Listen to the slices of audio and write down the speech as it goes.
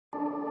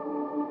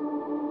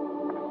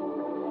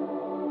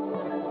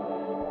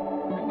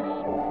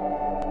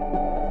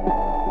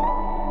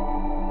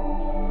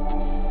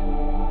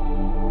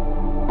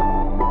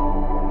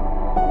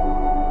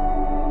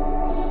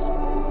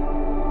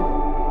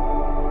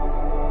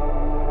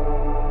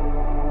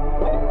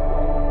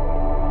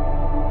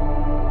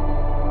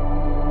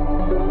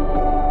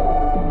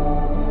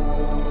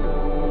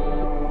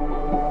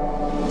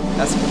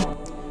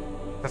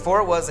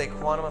as a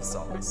quantum of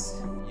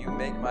solace. You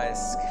make my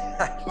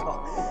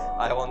skyfall.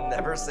 I will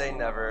never say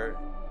never.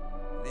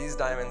 These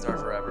diamonds are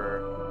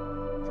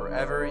forever.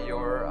 Forever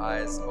your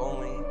eyes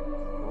only.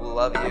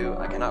 Love you.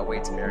 I cannot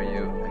wait to marry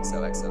you.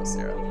 XOXO,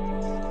 Sarah.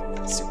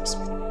 Super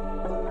sweet.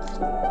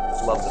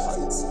 Love the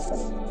puns.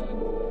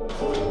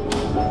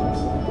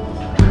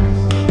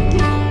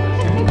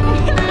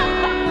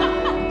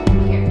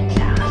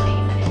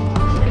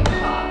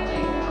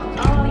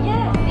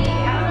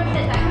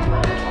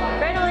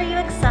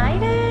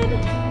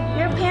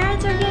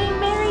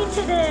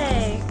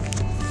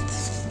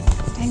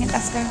 Dang it,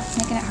 Esco,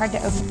 making it hard to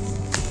open.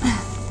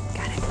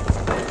 Got it.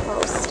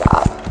 Oh,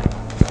 stop.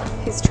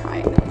 He's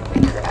trying to make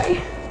me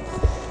cry.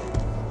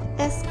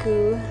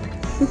 Esco.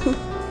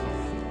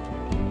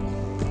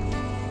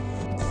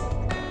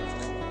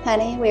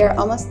 Honey, we are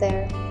almost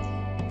there.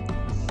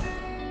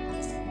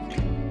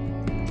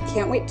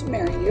 Can't wait to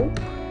marry you.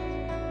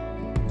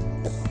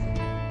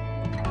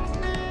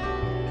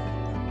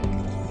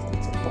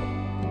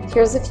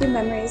 Here's a few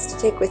memories to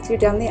take with you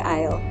down the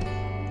aisle.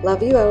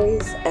 Love you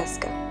always,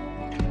 Esco.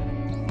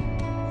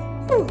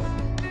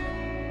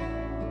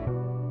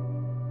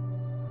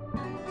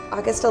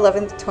 August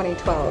 11th,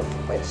 2012,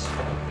 which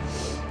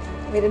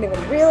we didn't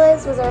even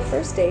realize was our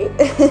first date.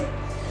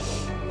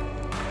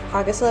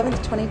 August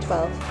 11th,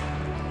 2012.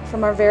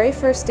 From our very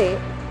first date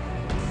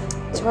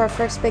to our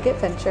first big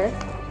adventure.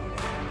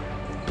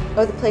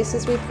 Oh, the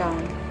places we've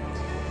gone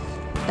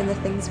and the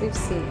things we've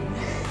seen.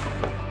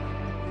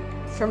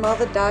 From all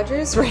the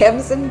Dodgers,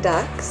 Rams, and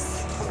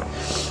Ducks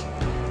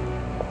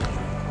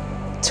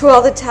to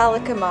all the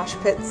Talica mosh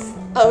pits.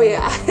 Oh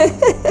yeah.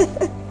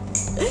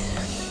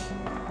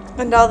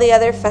 And all the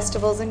other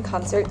festivals and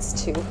concerts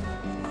too.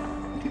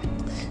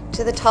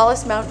 To the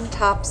tallest mountain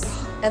tops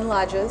and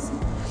lodges.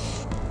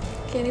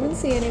 Can't even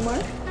see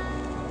anymore.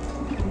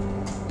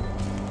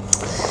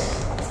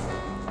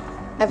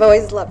 I've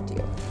always loved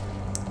you.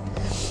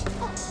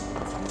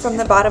 From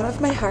the bottom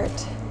of my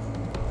heart.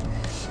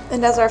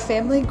 And as our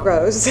family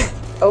grows,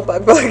 oh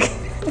bug bug.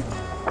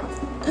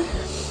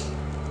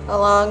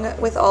 Along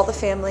with all the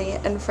family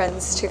and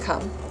friends to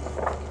come.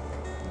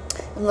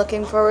 I'm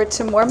looking forward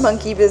to more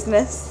monkey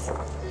business,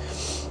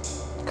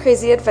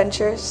 crazy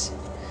adventures,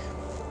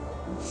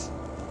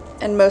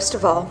 and most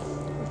of all,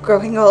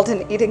 growing old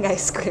and eating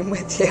ice cream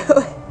with you.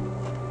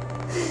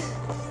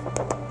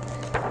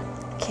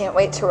 Can't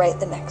wait to write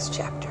the next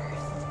chapter.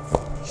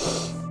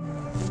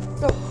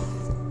 Oh.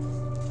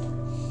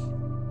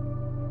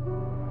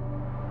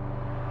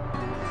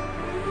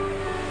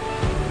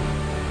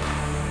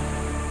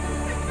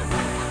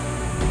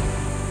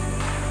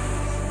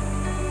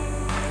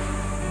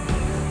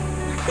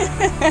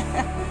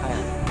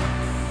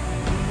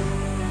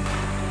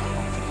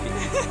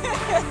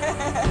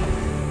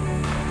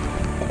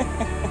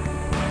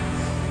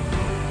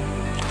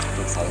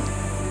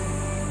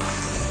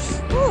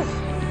 Woo.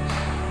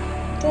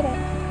 Did it.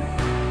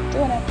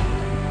 Doing it.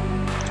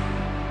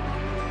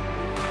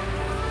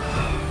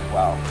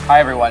 Wow. Hi,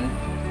 everyone.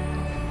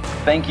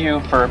 Thank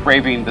you for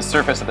braving the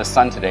surface of the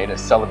sun today to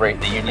celebrate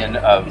the union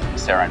of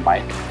Sarah and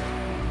Mike.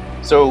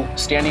 So,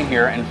 standing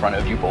here in front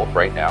of you both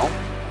right now,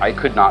 I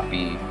could not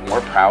be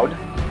more proud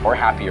or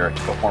happier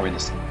to perform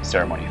this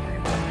ceremony for you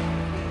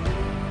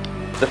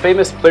both. The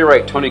famous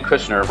playwright Tony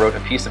Kushner wrote a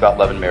piece about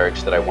love and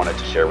marriage that I wanted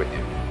to share with you.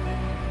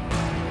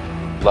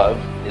 Love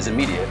is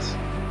immediate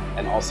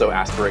and also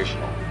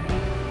aspirational,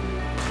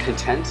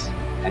 content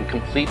and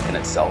complete in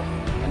itself,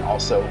 and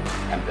also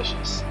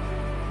ambitious.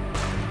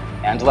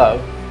 And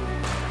love,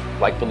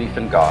 like belief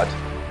in God,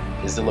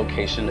 is the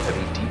location of a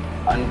deep,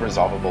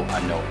 unresolvable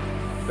unknown.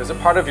 There's a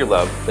part of your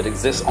love that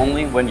exists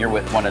only when you're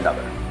with one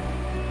another,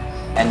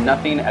 and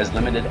nothing as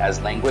limited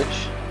as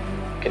language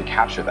can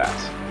capture that.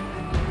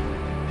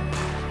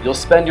 You'll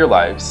spend your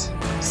lives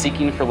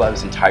seeking for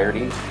love's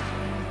entirety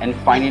and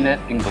finding it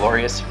in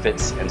glorious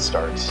fits and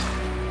starts.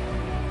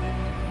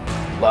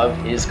 Love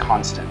is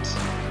constant,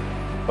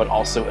 but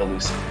also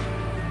elusive,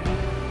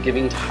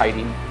 giving to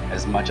hiding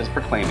as much as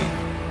proclaiming.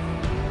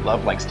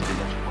 Love likes to be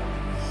looked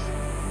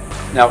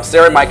for. Now,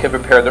 Sarah and Mike have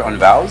prepared their own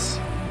vows.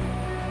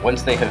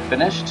 Once they have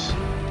finished,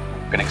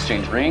 we're gonna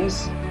exchange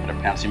rings, we're gonna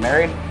pronounce you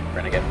married,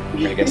 we're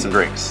gonna get some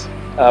drinks.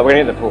 We're gonna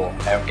get in the pool.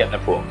 And we're getting the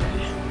pool.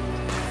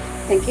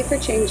 Thank you for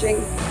changing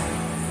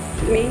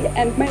me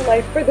and my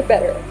life for the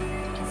better.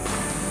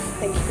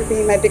 Thank you for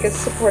being my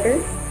biggest supporter,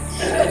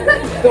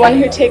 the one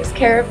who takes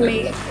care of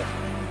me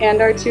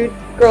and our two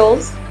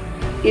girls,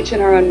 each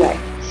in our own way.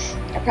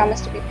 I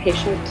promise to be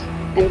patient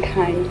and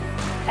kind,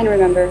 and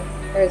remember,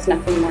 there is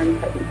nothing more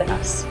important than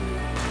us.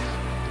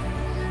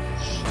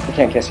 We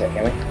can't kiss yet,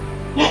 can we?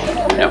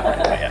 No.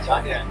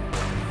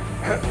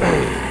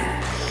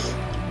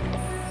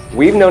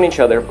 We've known each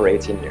other for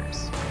 18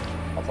 years.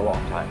 That's a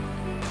long time.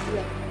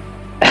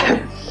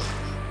 Yeah.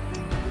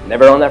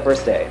 Never on that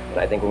first day,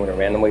 but I think when we were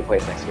randomly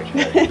placed next to each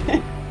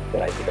other,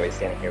 that I think I'll be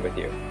standing here with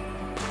you.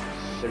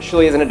 There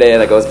truly isn't a day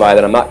that goes by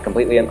that I'm not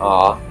completely in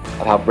awe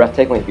of how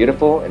breathtakingly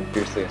beautiful and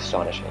fiercely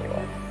astonishing you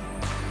are.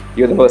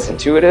 You're the most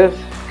intuitive,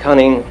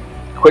 cunning,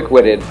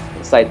 quick-witted,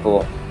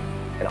 insightful,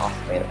 an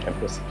awesome man of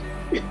tempers.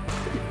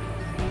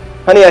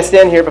 Honey, I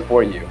stand here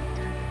before you,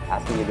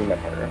 asking you to be my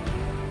partner,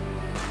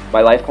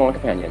 my lifelong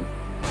companion,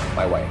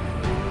 my wife.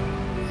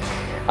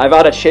 I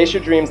vow to chase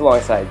your dreams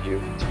alongside you,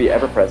 to be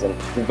ever present,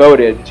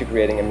 devoted to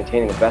creating and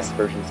maintaining the best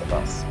versions of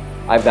us.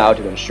 I vow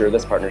to ensure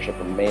this partnership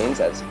remains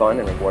as fun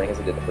and rewarding as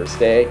it did the first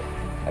day.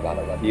 I vow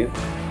to love you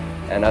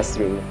and us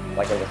through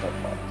like there was no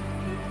plan.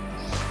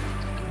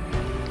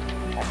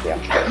 Heck yeah.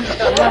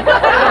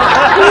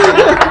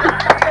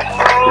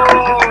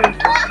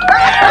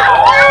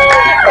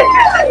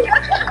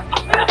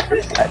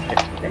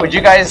 Would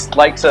you guys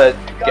like to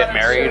get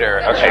married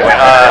or okay?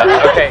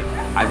 Okay.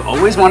 I've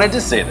always wanted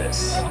to say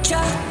this.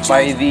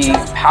 By the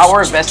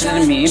power vested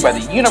in me by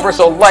the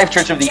Universal Life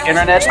Church of the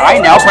Internet, I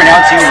now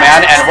pronounce you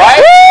man and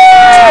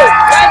wife.